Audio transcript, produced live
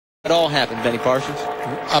It all happened, Benny Parsons.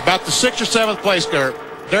 About the 6th or 7th place car.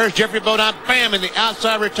 There's Jeffrey Bodine, bam, in the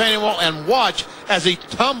outside retaining wall, and watch as he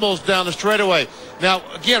tumbles down the straightaway. Now,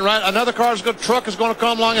 again, right, another truck is going to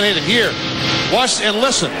come along and hit him. Here, watch and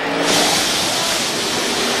listen.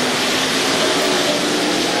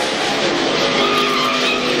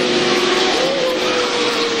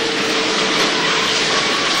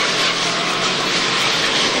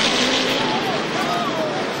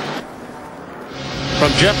 From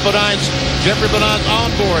Jeffrey Bodine's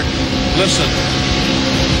onboard. Listen.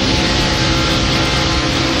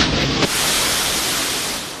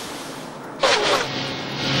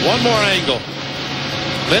 One more angle.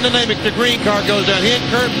 Lyndon Amick, the green car, goes down. He and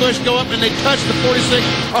Kurt Busch go up, and they touch the 46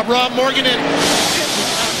 of Rob Morgan, and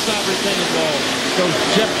outside retaining wall goes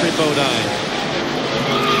Jeffrey Bodine.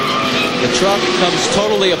 The truck comes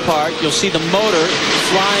totally apart. You'll see the motor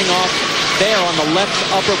flying off there on the left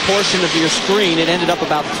upper portion of your screen. It ended up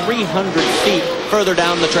about 300 feet further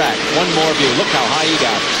down the track. One more view. Look how high he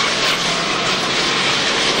got.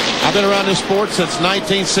 I've been around this sport since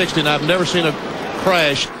 1960, and I've never seen a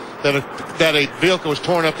crash that a vehicle was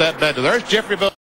torn up that bad. There's Jeffrey Bodine.